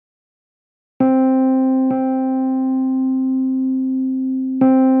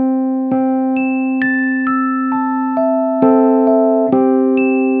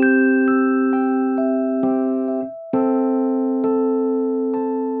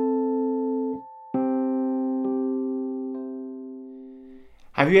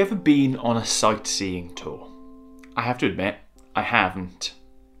Have you ever been on a sightseeing tour? I have to admit, I haven't.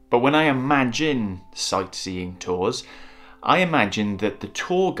 But when I imagine sightseeing tours, I imagine that the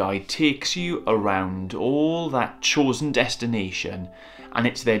tour guide takes you around all that chosen destination, and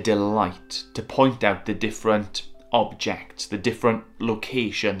it's their delight to point out the different objects, the different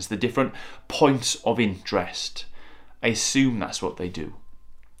locations, the different points of interest. I assume that's what they do.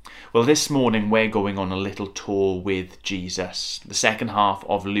 Well, this morning we're going on a little tour with Jesus. The second half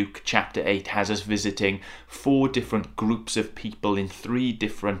of Luke chapter 8 has us visiting 4 different groups of people in 3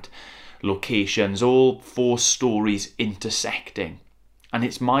 different locations, all 4 stories intersecting. And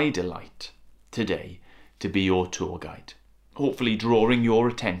it's my delight today to be your tour guide, hopefully drawing your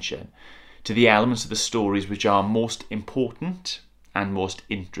attention to the elements of the stories which are most important and most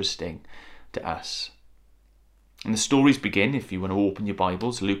interesting to us. And the stories begin, if you want to open your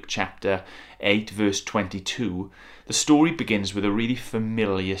Bibles, Luke chapter 8 verse 22. The story begins with a really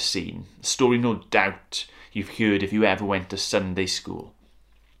familiar scene. A story no doubt you've heard if you ever went to Sunday school.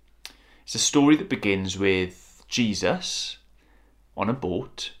 It's a story that begins with Jesus on a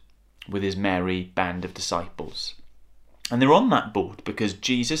boat with his merry band of disciples. And they're on that boat because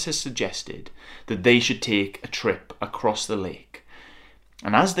Jesus has suggested that they should take a trip across the lake.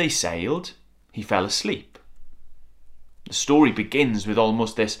 And as they sailed, he fell asleep. The story begins with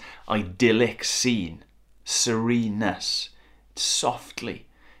almost this idyllic scene, sereneness, softly,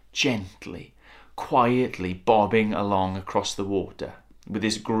 gently, quietly bobbing along across the water, with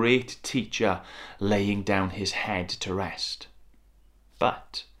this great teacher laying down his head to rest.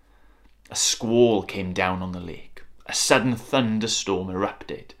 But a squall came down on the lake. A sudden thunderstorm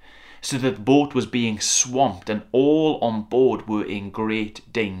erupted, so that the boat was being swamped and all on board were in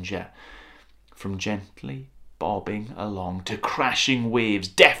great danger. From gently bobbing along to crashing waves,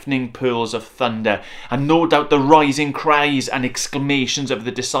 deafening peals of thunder, and no doubt the rising cries and exclamations of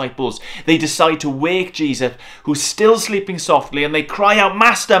the disciples. They decide to wake Jesus, who's still sleeping softly, and they cry out,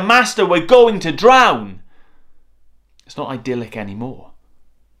 "Master, Master, we're going to drown!" It's not idyllic anymore.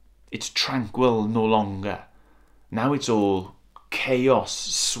 It's tranquil no longer. Now it's all chaos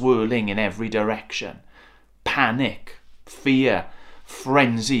swirling in every direction. Panic, fear,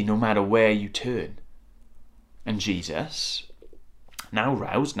 frenzy, no matter where you turn. And Jesus, now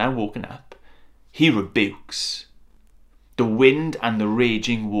roused, now woken up, he rebukes the wind and the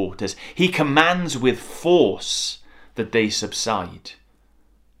raging waters. He commands with force that they subside.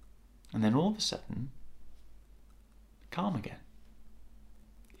 And then all of a sudden, calm again.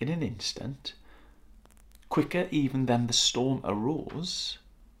 In an instant, quicker even than the storm arose,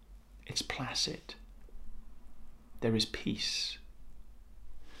 it's placid. There is peace.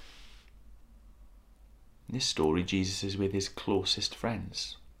 In this story, Jesus is with his closest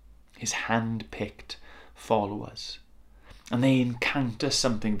friends, his hand-picked followers, and they encounter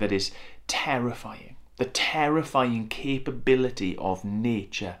something that is terrifying, the terrifying capability of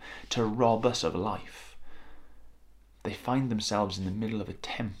nature to rob us of life. They find themselves in the middle of a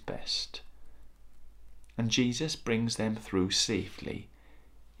tempest, and Jesus brings them through safely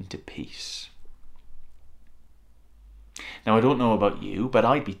into peace. Now, I don't know about you, but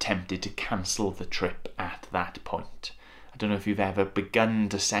I'd be tempted to cancel the trip at that point. I don't know if you've ever begun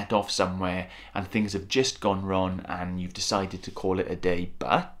to set off somewhere and things have just gone wrong and you've decided to call it a day,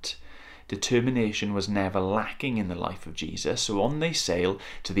 but determination was never lacking in the life of Jesus. So on they sail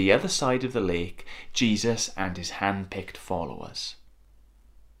to the other side of the lake, Jesus and his hand-picked followers.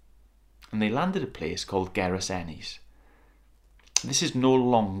 And they land at a place called Gerasenes. This is no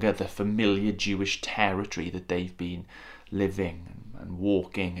longer the familiar Jewish territory that they've been living and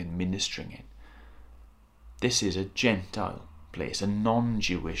walking and ministering in. This is a Gentile place, a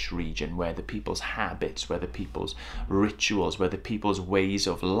non-Jewish region where the people's habits, where the people's rituals, where the people's ways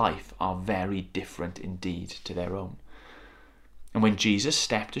of life are very different indeed to their own. And when Jesus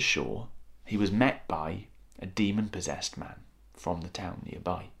stepped ashore, he was met by a demon-possessed man from the town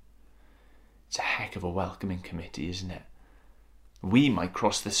nearby. It's a heck of a welcoming committee, isn't it? We might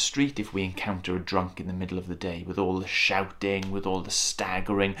cross the street if we encounter a drunk in the middle of the day, with all the shouting, with all the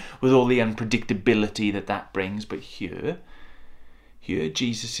staggering, with all the unpredictability that brings. But here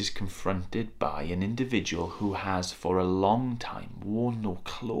Jesus is confronted by an individual who has for a long time worn no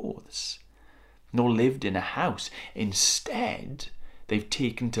clothes, nor lived in a house. Instead, they've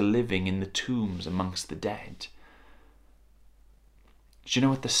taken to living in the tombs amongst the dead. Do you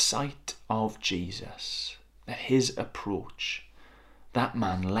know, at the sight of Jesus, at his approach, that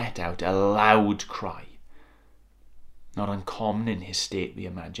man let out a loud cry, not uncommon in his state, we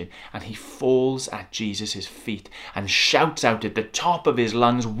imagine, and he falls at Jesus' feet and shouts out at the top of his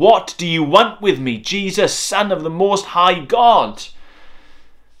lungs, "What do you want with me, Jesus, Son of the Most High God?"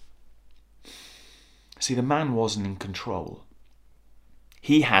 See, the man wasn't in control.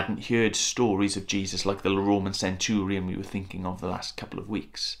 He hadn't heard stories of Jesus like the Roman centurion we were thinking of the last couple of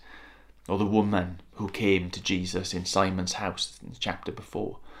weeks, or the woman who came to Jesus in Simon's house in the chapter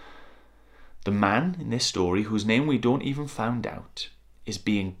before. The man in this story, whose name we don't even find out, is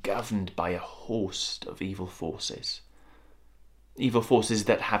being governed by a host of evil forces. Evil forces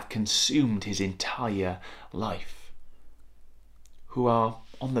that have consumed his entire life, who are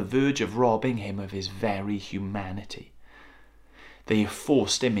on the verge of robbing him of his very humanity. They have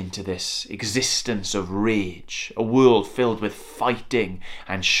forced him into this existence of rage, a world filled with fighting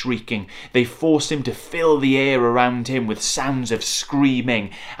and shrieking. They forced him to fill the air around him with sounds of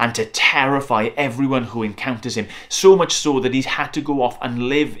screaming and to terrify everyone who encounters him, so much so that he's had to go off and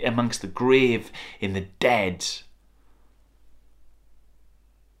live amongst the grave in the dead.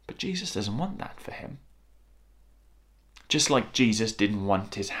 But Jesus doesn't want that for him. Just like Jesus didn't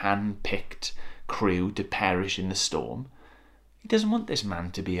want his hand-picked crew to perish in the storm, he doesn't want this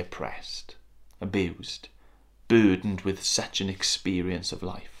man to be oppressed, abused, burdened with such an experience of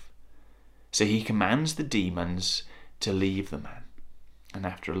life. So he commands the demons to leave the man. And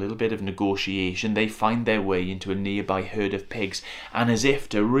after a little bit of negotiation, they find their way into a nearby herd of pigs. And as if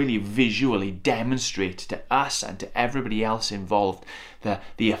to really visually demonstrate to us and to everybody else involved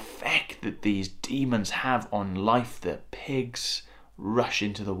the effect that these demons have on life, the pigs rush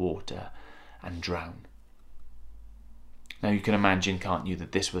into the water and drown. Now you can imagine, can't you,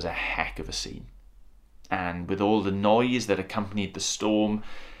 that this was a heck of a scene. And with all the noise that accompanied the storm,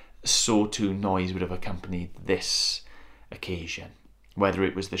 so too noise would have accompanied this occasion. Whether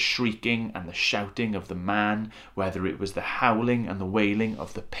it was the shrieking and the shouting of the man, whether it was the howling and the wailing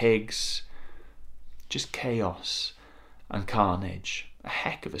of the pigs, just chaos and carnage. A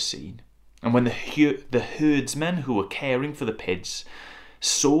heck of a scene. And when the herdsmen who were caring for the pigs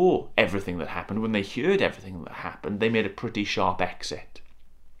saw everything that happened, when they heard everything that happened, they made a pretty sharp exit.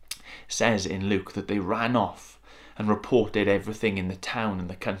 It says in Luke that they ran off and reported everything in the town and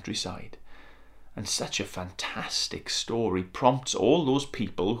the countryside. And such a fantastic story prompts all those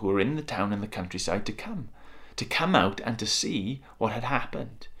people who are in the town and the countryside to come out and to see what had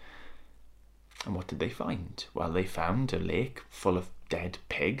happened. And what did they find? Well, they found a lake full of dead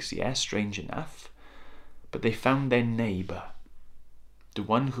pigs, yes, strange enough. But they found their neighbour, the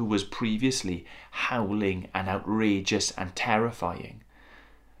one who was previously howling and outrageous and terrifying.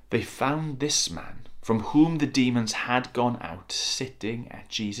 They found this man, from whom the demons had gone out, sitting at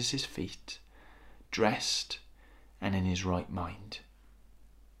Jesus' feet, dressed and in his right mind.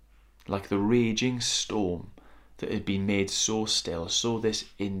 Like the raging storm that had been made so still, so this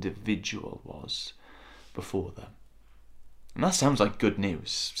individual was before them. And that sounds like good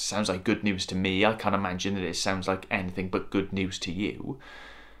news. Sounds like good news to me. I can't imagine that it sounds like anything but good news to you.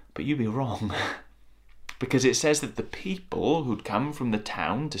 But you'd be wrong. Because it says that the people who'd come from the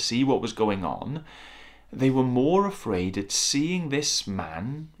town to see what was going on, they were more afraid at seeing this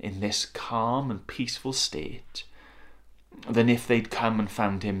man in this calm and peaceful state than if they'd come and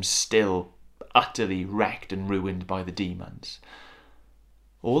found him still utterly wrecked and ruined by the demons.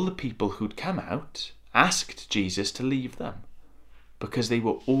 All the people who'd come out asked Jesus to leave them because they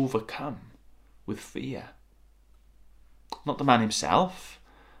were overcome with fear. Not the man himself.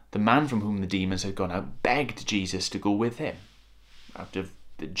 The man from whom the demons had gone out begged Jesus to go with him out of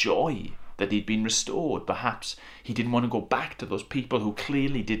the joy that he'd been restored. Perhaps he didn't want to go back to those people who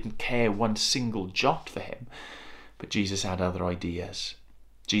clearly didn't care one single jot for him. But Jesus had other ideas.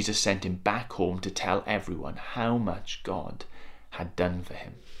 Jesus sent him back home to tell everyone how much God had done for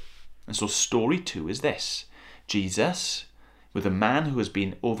him. And so story 2 is this. Jesus, with a man who has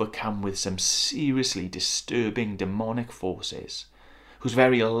been overcome with some seriously disturbing demonic forces, whose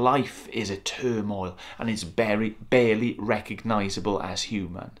very life is a turmoil and is barely recognisable as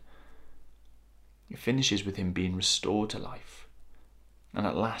human. It finishes with him being restored to life, and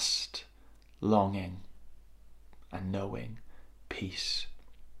at last longing and knowing peace.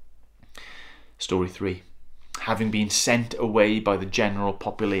 Story 3. Having been sent away by the general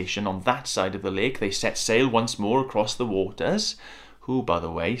population on that side of the lake, they set sail once more across the waters, who, by the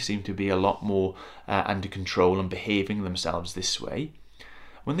way, seem to be a lot more under control and behaving themselves this way.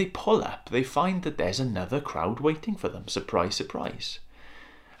 When they pull up, they find that there's another crowd waiting for them. Surprise, surprise.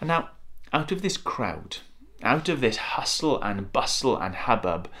 And now, out of this crowd, out of this hustle and bustle and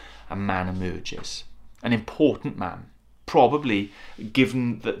hubbub, a man emerges. An important man. Probably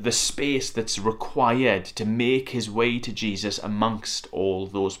given the space that's required to make his way to Jesus amongst all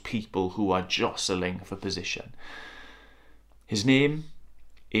those people who are jostling for position. His name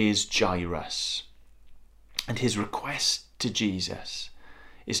is Jairus, and his request to Jesus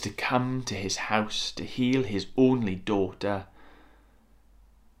is to come to his house to heal his only daughter.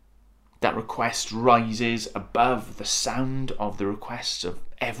 That request rises above the sound of the requests of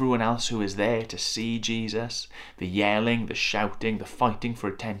everyone else who is there to see Jesus, the yelling, the shouting, the fighting for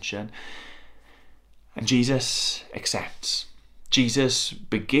attention. And Jesus accepts. Jesus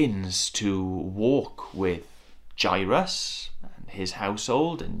begins to walk with Jairus and his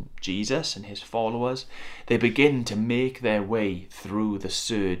household, and Jesus and his followers. They begin to make their way through the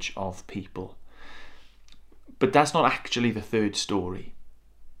surge of people. But that's not actually the third story.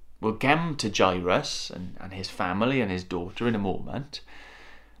 We'll come to Jairus and his family and his daughter in a moment.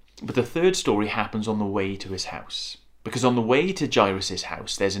 But the third story happens on the way to his house. Because on the way to Jairus'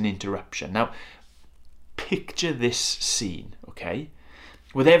 house, there's an interruption. Now, picture this scene, okay?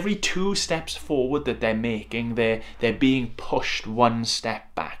 With every 2 steps forward that they're making, they're being pushed 1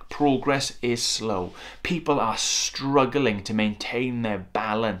 step back. Progress is slow. People are struggling to maintain their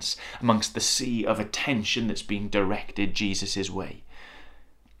balance amongst the sea of attention that's being directed Jesus' way.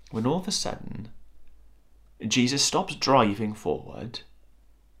 When all of a sudden, Jesus stops driving forward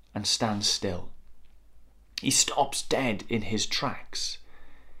and stands still. He stops dead in his tracks.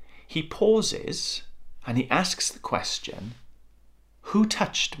 He pauses and he asks the question, "Who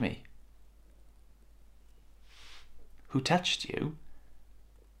touched me?" "Who touched you?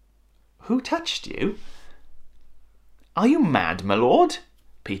 Who touched you? Are you mad, my lord?"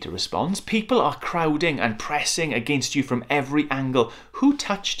 Peter responds. "People are crowding and pressing against you from every angle. Who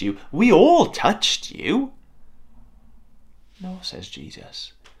touched you? We all touched you." "No," says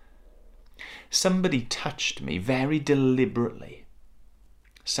Jesus. "Somebody touched me very deliberately.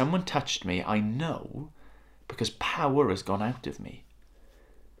 Someone touched me, I know, because power has gone out of me."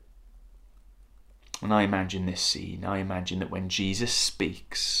 When I imagine this scene, I imagine that when Jesus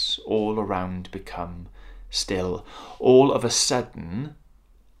speaks, all around become still. All of a sudden,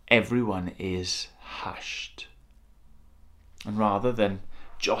 everyone is hushed. And rather than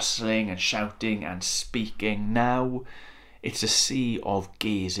jostling and shouting and speaking, now it's a sea of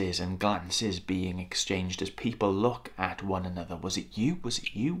gazes and glances being exchanged as people look at one another. Was it you? Was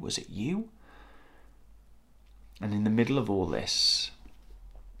it you? Was it you? And in the middle of all this,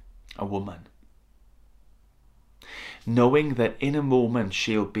 a woman. Knowing that in a moment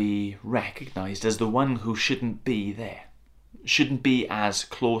she'll be recognised as the one who shouldn't be there. Shouldn't be as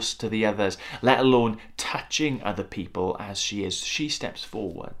close to the others, let alone touching other people as she is. She steps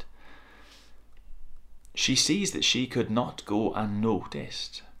forward. She sees that she could not go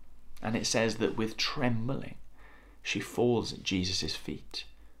unnoticed. And it says that with trembling, she falls at Jesus' feet.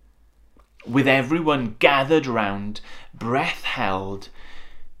 With everyone gathered round, breath held,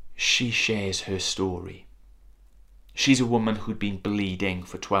 she shares her story. She's a woman who'd been bleeding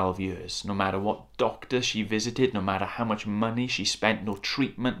for 12 years. No matter what doctor she visited, no matter how much money she spent, no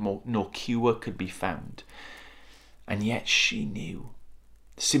treatment, no cure could be found. And yet she knew,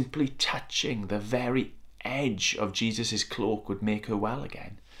 simply touching the very edge of Jesus' cloak would make her well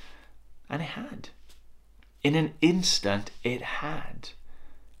again. And it had. In an instant, it had.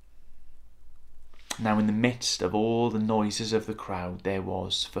 Now, in the midst of all the noises of the crowd, there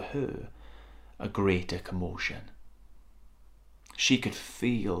was, for her, a greater commotion. She could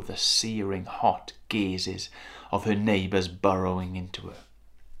feel the searing hot gazes of her neighbours burrowing into her.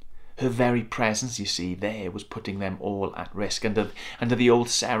 Her very presence, you see, there was putting them all at risk. Under the old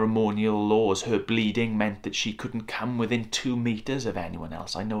ceremonial laws, her bleeding meant that she couldn't come within 2 meters of anyone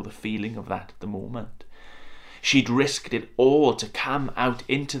else. I know the feeling of that at the moment. She'd risked it all to come out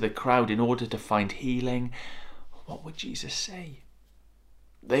into the crowd in order to find healing. What would Jesus say?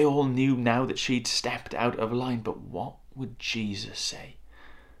 They all knew now that she'd stepped out of line, but what would Jesus say?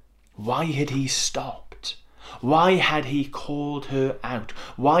 Why had he stopped? Why had he called her out?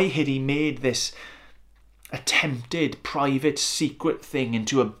 Why had he made this attempted private secret thing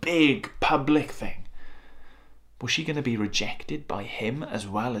into a big public thing? Was she going to be rejected by him as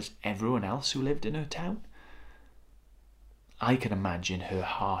well as everyone else who lived in her town? I can imagine her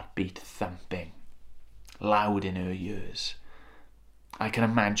heartbeat thumping, loud in her ears. I can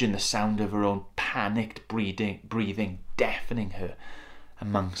imagine the sound of her own panicked breathing deafening her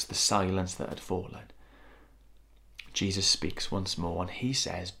amongst the silence that had fallen. Jesus speaks once more and he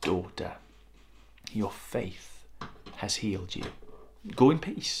says, "Daughter, your faith has healed you. Go in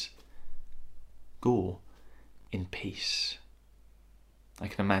peace. Go in peace." I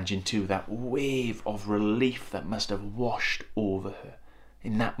can imagine too that wave of relief that must have washed over her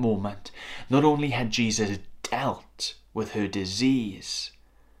in that moment. Not only had Jesus dealt with her disease,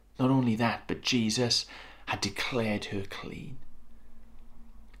 not only that, but Jesus had declared her clean.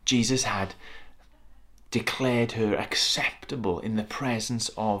 Jesus had declared her acceptable in the presence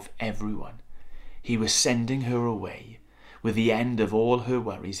of everyone. He was sending her away. With the end of all her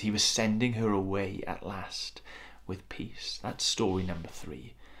worries, he was sending her away at last with peace. That's story number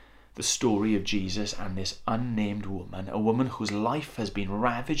 3. The story of Jesus and this unnamed woman, a woman whose life has been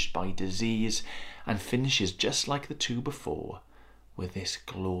ravaged by disease and finishes just like the 2 before with this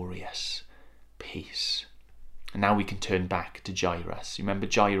glorious peace. And now we can turn back to Jairus. You remember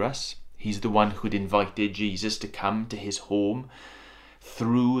Jairus? He's the one who'd invited Jesus to come to his home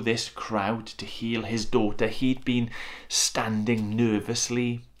through this crowd to heal his daughter. He'd been standing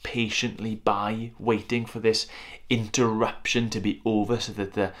nervously, patiently by, waiting for this interruption to be over so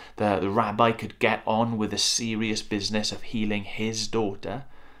that the rabbi could get on with the serious business of healing his daughter.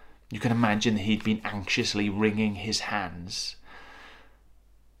 You can imagine that he'd been anxiously wringing his hands.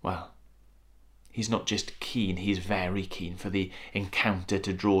 Well, he's not just keen, he's very keen for the encounter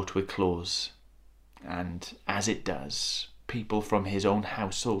to draw to a close. And as it does, people from his own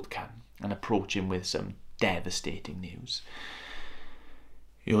household come and approach him with some devastating news.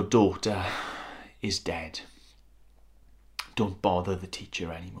 Your daughter is dead. Don't bother the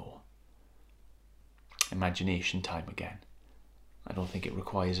teacher anymore. Imagination time again. I don't think it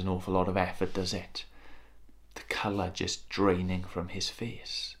requires an awful lot of effort, does it? The colour just draining from his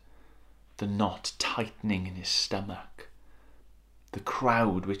face. The knot tightening in his stomach. The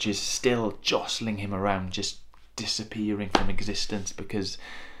crowd, which is still jostling him around, just disappearing from existence because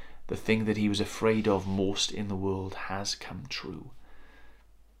the thing that he was afraid of most in the world has come true.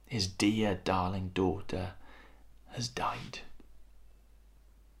 His dear, darling daughter has died.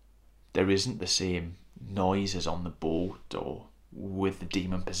 There isn't the same noise as on the boat or with the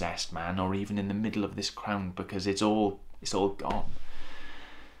demon-possessed man or even in the middle of this crowd because it's all gone.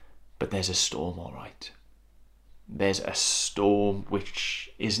 But there's a storm, all right. There's a storm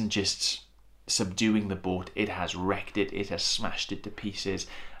which isn't just subduing the boat, it has wrecked it, it has smashed it to pieces,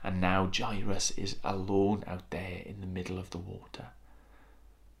 and now Jairus is alone out there in the middle of the water.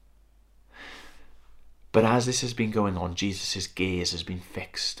 But as this has been going on, Jesus' gaze has been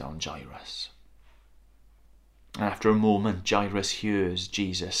fixed on Jairus. And after a moment, Jairus hears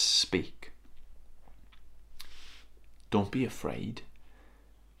Jesus speak. Don't be afraid,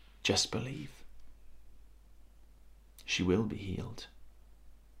 just believe. She will be healed.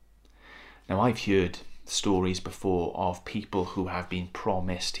 Now, I've heard stories before of people who have been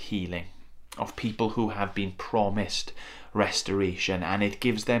promised healing, of people who have been promised restoration, and it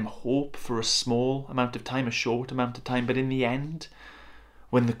gives them hope for a small amount of time, a short amount of time, but in the end,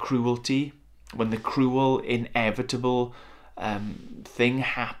 when the cruel, inevitable thing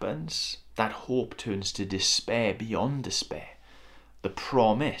happens, that hope turns to despair beyond despair. The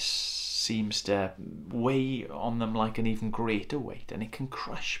promise seems to weigh on them like an even greater weight, and it can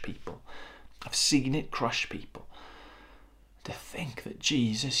crush people. I've seen it crush people. To think that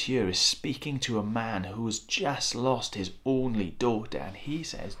Jesus here is speaking to a man who has just lost his only daughter, and he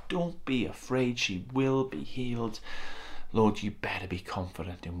says, don't be afraid, she will be healed. Lord, you better be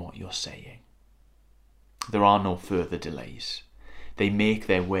confident in what you're saying. There are no further delays. They make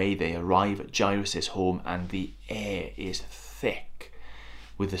their way, they arrive at Jairus' home, and the air is thick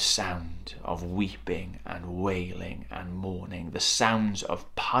with the sound of weeping and wailing and mourning, the sounds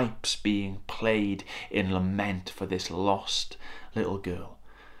of pipes being played in lament for this lost little girl.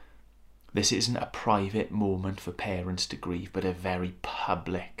 This isn't a private moment for parents to grieve, but a very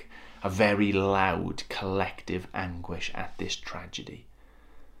public, a very loud collective anguish at this tragedy.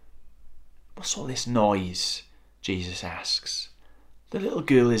 What's all this noise? Jesus asks. The little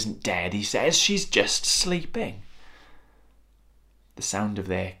girl isn't dead, he says, she's just sleeping. The sound of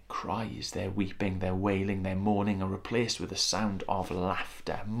their cries, their weeping, their wailing, their mourning are replaced with a sound of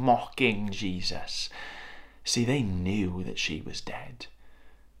laughter, mocking Jesus. See, they knew that she was dead.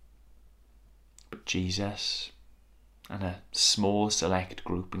 But Jesus and a small select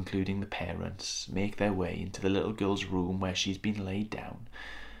group, including the parents, make their way into the little girl's room where she's been laid down,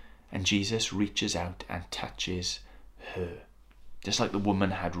 and Jesus reaches out and touches her. Just like the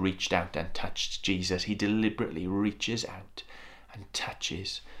woman had reached out and touched Jesus, he deliberately reaches out and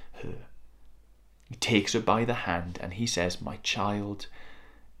touches her. He takes her by the hand and he says, my child,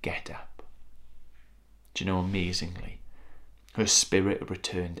 get up. Do you know, amazingly, her spirit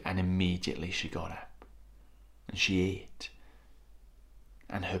returned and immediately she got up and she ate.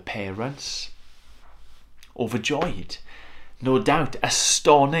 And her parents, overjoyed, no doubt,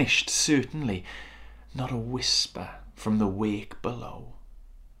 astonished, certainly, not a whisper from the wake below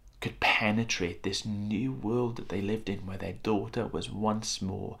could penetrate this new world that they lived in where their daughter was once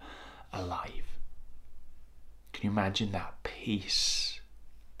more alive. Can you imagine that peace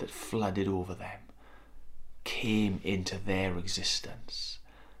that flooded over them came into their existence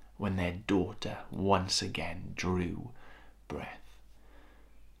when their daughter once again drew breath.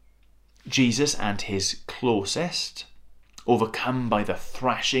 Jesus and his closest, overcome by the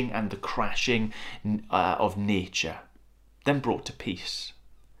thrashing and the crashing of nature, then brought to peace.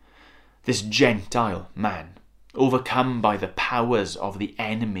 This Gentile man, overcome by the powers of the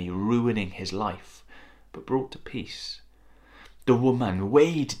enemy ruining his life, but brought to peace. The woman,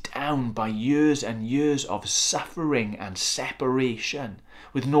 weighed down by years and years of suffering and separation,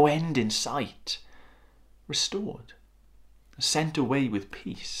 with no end in sight, restored, sent away with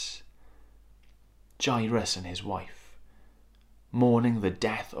peace. Jairus and his wife, mourning the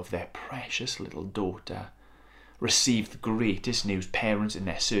death of their precious little daughter, received the greatest news parents in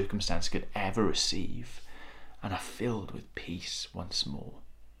their circumstance could ever receive, and are filled with peace once more.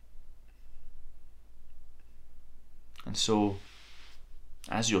 And so,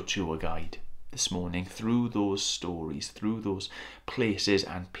 as your tour guide this morning, through those stories, through those places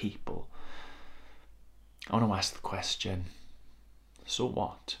and people, I want to ask the question, so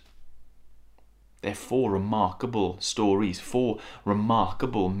what? They're 4 remarkable stories, 4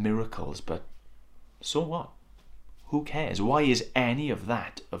 remarkable miracles, but so what? Who cares? Why is any of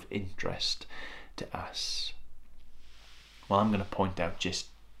that of interest to us? Well, I'm going to point out just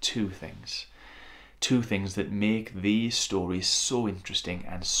 2 things. 2 things that make these stories so interesting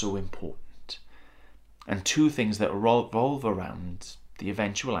and so important. And 2 things that revolve around the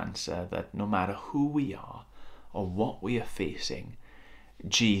eventual answer that no matter who we are or what we are facing,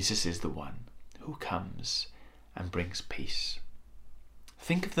 Jesus is the one who comes and brings peace.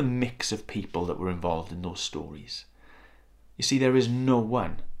 Think of the mix of people that were involved in those stories. You see, there is no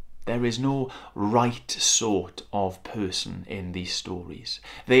right sort of person in these stories.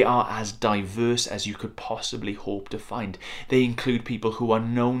 They are as diverse as you could possibly hope to find. They include people who are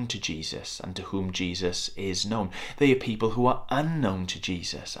known to Jesus and to whom Jesus is known. They are people who are unknown to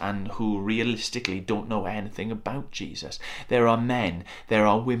Jesus and who realistically don't know anything about Jesus. There are men, there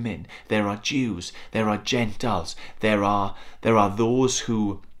are women, there are Jews, there are Gentiles, there are those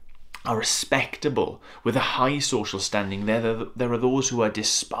who are respectable with a high social standing. There are those who are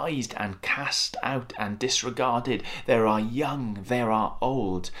despised and cast out and disregarded. There are young, there are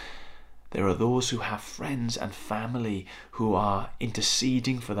old. There are those who have friends and family who are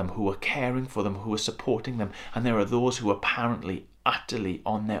interceding for them, who are caring for them, who are supporting them. And there are those who are apparently utterly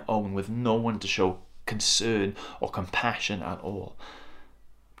on their own with no one to show concern or compassion at all.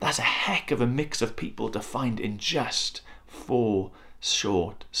 That's a heck of a mix of people to find in just 4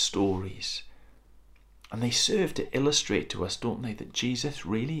 short stories. And they serve to illustrate to us, don't they, that Jesus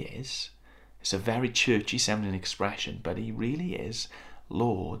really is, it's a very churchy sounding expression, but he really is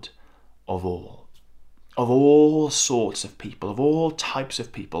Lord of all sorts of people, of all types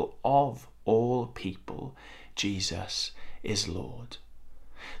of people, of all people. Jesus is Lord.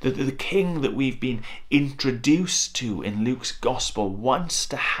 The king that we've been introduced to in Luke's gospel wants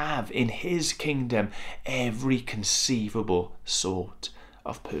to have in his kingdom every conceivable sort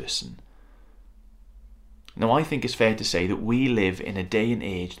of person. Now, I think it's fair to say that we live in a day and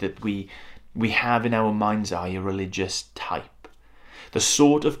age that we have in our mind's eye a religious type. The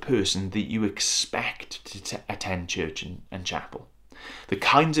sort of person that you expect to attend church and chapel. The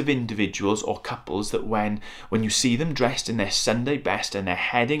kinds of individuals or couples that when you see them dressed in their Sunday best and they're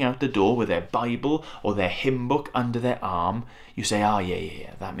heading out the door with their Bible or their hymn book under their arm, you say,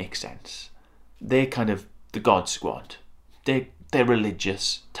 yeah, that makes sense. They're kind of the God squad. They're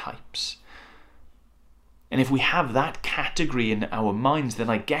religious types. And if we have that category in our minds, then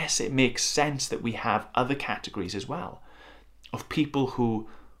I guess it makes sense that we have other categories as well of people who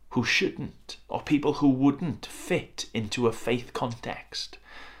shouldn't, or people who wouldn't fit into a faith context.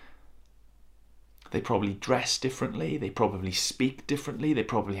 They probably dress differently, they probably speak differently, they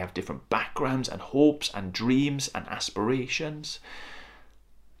probably have different backgrounds and hopes and dreams and aspirations.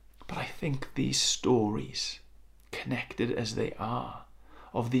 But I think these stories, connected as they are,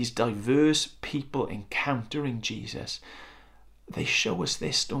 of these diverse people encountering Jesus, they show us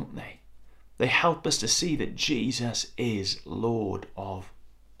this, don't they? They help us to see that Jesus is Lord of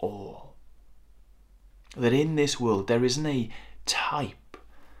all. That in this world there isn't a type,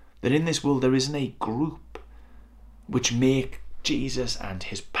 that in this world there isn't a group which make Jesus and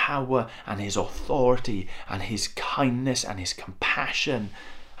his power and his authority and his kindness and his compassion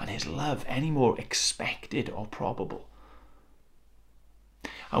and his love any more expected or probable.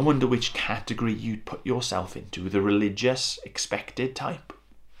 I wonder which category you'd put yourself into, the religious expected type,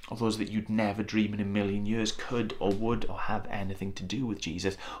 or those that you'd never dream in a million years could or would or have anything to do with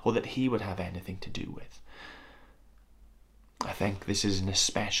Jesus, or that he would have anything to do with. I think this is an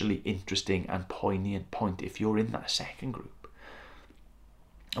especially interesting and poignant point if you're in that second group.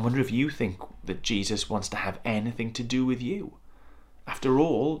 I wonder if you think that Jesus wants to have anything to do with you. After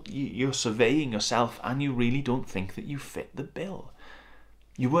all, you're surveying yourself and you really don't think that you fit the bill.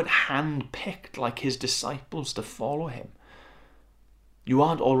 You weren't hand-picked like his disciples to follow him. You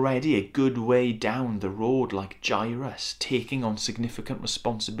aren't already a good way down the road like Jairus, taking on significant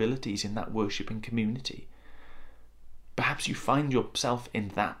responsibilities in that worshipping community. Perhaps you find yourself in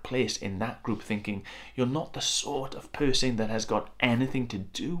that place, in that group, thinking you're not the sort of person that has got anything to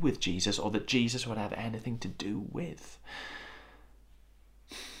do with Jesus, or that Jesus would have anything to do with.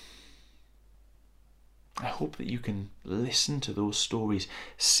 I hope that you can listen to those stories,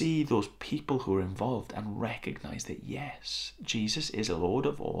 see those people who are involved, and recognize that yes, Jesus is Lord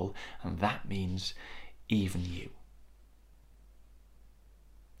of all, and that means even you.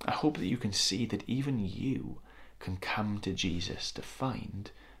 I hope that you can see that even you can come to Jesus to find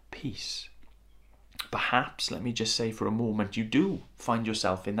peace. Perhaps, let me just say for a moment, you do find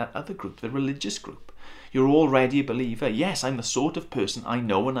yourself in that other group, the religious group. You're already a believer. Yes, I'm the sort of person I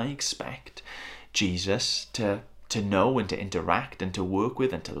know and I expect Jesus to know and to interact and to work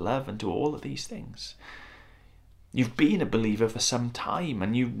with and to love and to all of these things. You've been a believer for some time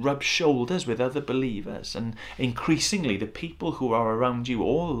and you rub shoulders with other believers, and increasingly the people who are around you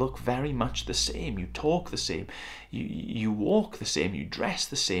all look very much the same. You talk the same, you walk the same, you dress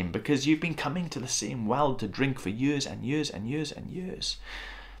the same, because you've been coming to the same well to drink for years and years and years and years.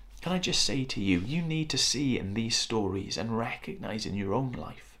 Can I just say to you, you need to see in these stories and recognize in your own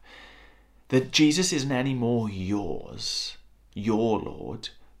life that Jesus isn't any more yours, your Lord,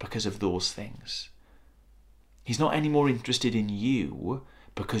 because of those things. He's not any more interested in you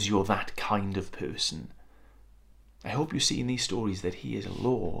because you're that kind of person. I hope you see in these stories that he is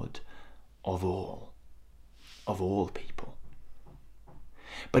Lord of all people.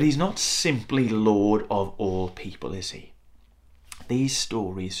 But he's not simply Lord of all people, is he? These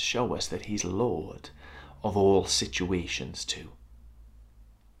stories show us that he's Lord of all situations too.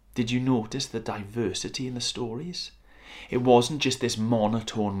 Did you notice the diversity in the stories? It wasn't just this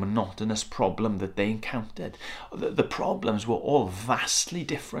monotone, monotonous problem that they encountered. The problems were all vastly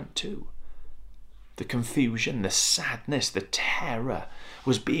different too. The confusion, the sadness, the terror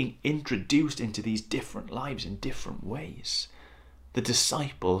was being introduced into these different lives in different ways. The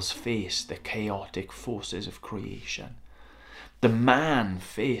disciples faced the chaotic forces of creation. The man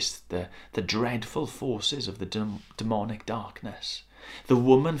faced the dreadful forces of the demonic darkness. The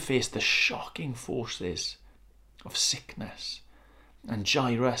woman faced the shocking forces of sickness, and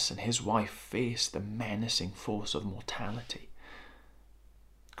Jairus and his wife faced the menacing force of mortality.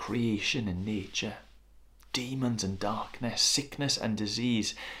 Creation and nature, demons and darkness, sickness and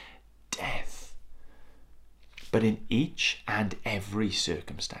disease, death. But in each and every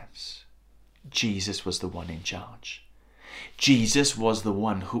circumstance, Jesus was the one in charge. Jesus was the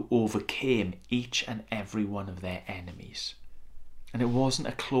one who overcame each and every one of their enemies. And it wasn't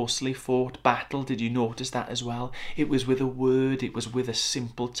a closely fought battle. Did you notice that as well? It was with a word. It was with a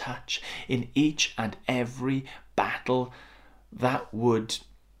simple touch. In each and every battle that was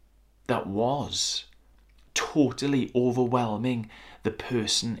totally overwhelming the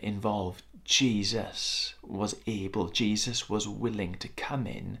person involved, Jesus was able, Jesus was willing to come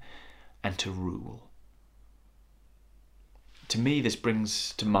in and to rule. To me, this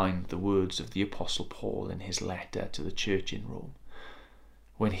brings to mind the words of the Apostle Paul in his letter to the church in Rome,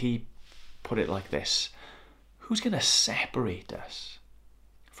 when he put it like this: who's going to separate us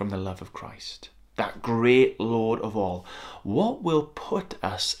from the love of Christ, that great Lord of all? What will put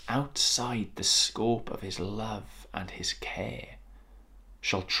us outside the scope of his love and his care?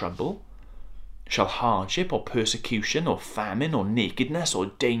 Shall trouble, shall hardship or persecution or famine or nakedness or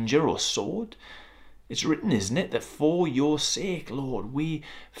danger or sword? It's written, isn't it, that for your sake, Lord, we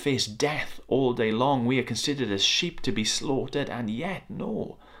face death all day long. We are considered as sheep to be slaughtered, and yet,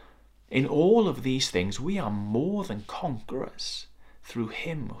 no. In all of these things, we are more than conquerors through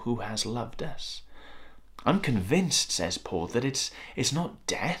him who has loved us. I'm convinced, says Paul, that it's not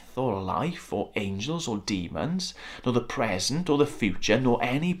death or life or angels or demons, nor the present or the future, nor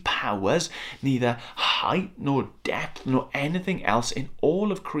any powers, neither height nor depth, nor anything else in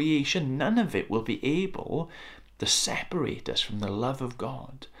all of creation. None of it will be able to separate us from the love of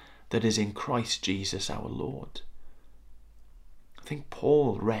God that is in Christ Jesus our Lord. I think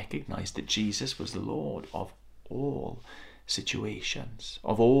Paul recognized that Jesus was the Lord of all situations,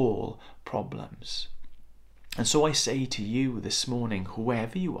 of all problems. And so I say to you this morning,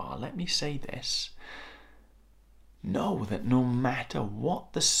 whoever you are, let me say this: know that no matter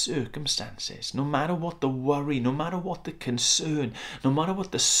what the circumstances, no matter what the worry, no matter what the concern, no matter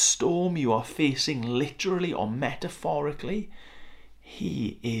what the storm you are facing, literally or metaphorically,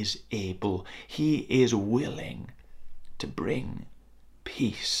 He is able, He is willing to bring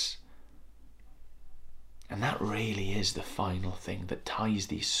peace. And that really is the final thing that ties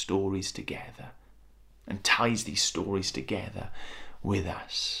these stories together, and ties these stories together with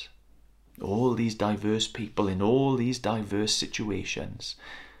us. All these diverse people in all these diverse situations,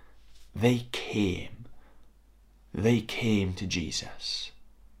 they came to Jesus.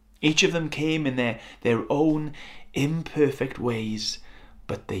 Each of them came in their own imperfect ways,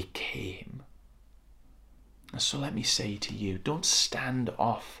 but they came. So let me say to you, don't stand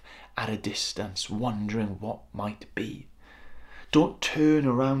off at a distance wondering what might be. Don't turn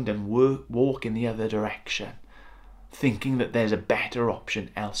around and walk in the other direction, thinking that there's a better option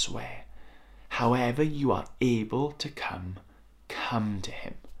elsewhere. However you are able to come to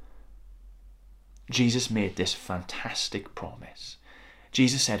Him. Jesus made this fantastic promise.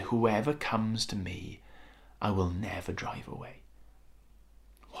 Jesus said, "Whoever comes to me, I will never drive away."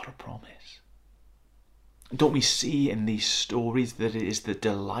 What a promise. Don't we see in these stories that it is the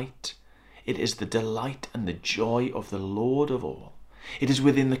delight and the joy of the Lord of all. It is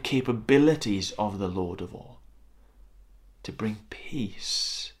within the capabilities of the Lord of all to bring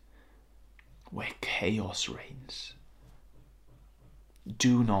peace where chaos reigns.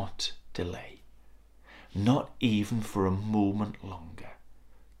 Do not delay, not even for a moment longer.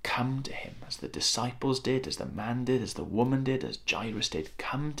 Come to Him as the disciples did, as the man did, as the woman did, as Jairus did.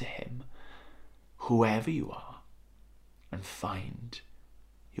 Come to Him, whoever you are, and find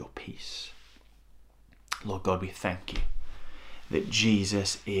your peace. Lord God, we thank you that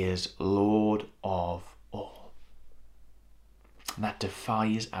Jesus is Lord of all. And that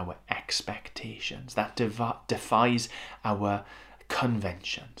defies our expectations. That defies our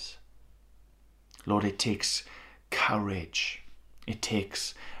conventions. Lord, it takes courage. It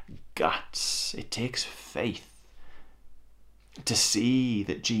takes guts. It takes faith to see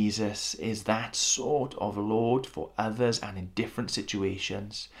that Jesus is that sort of Lord for others and in different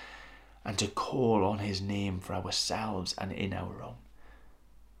situations, and to call on His name for ourselves and in our own.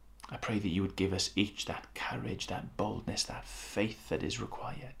 I pray that you would give us each that courage, that boldness, that faith that is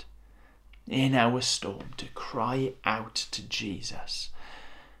required in our storm to cry out to Jesus.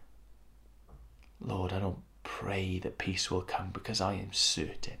 Lord, I don't pray that peace will come, because I am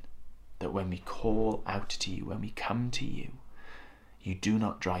certain that when we call out to you, when we come to you, you do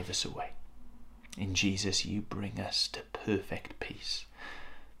not drive us away. In Jesus, you bring us to perfect peace.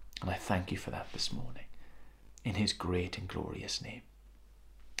 And I thank you for that this morning. In His great and glorious name.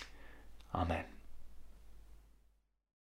 Amen.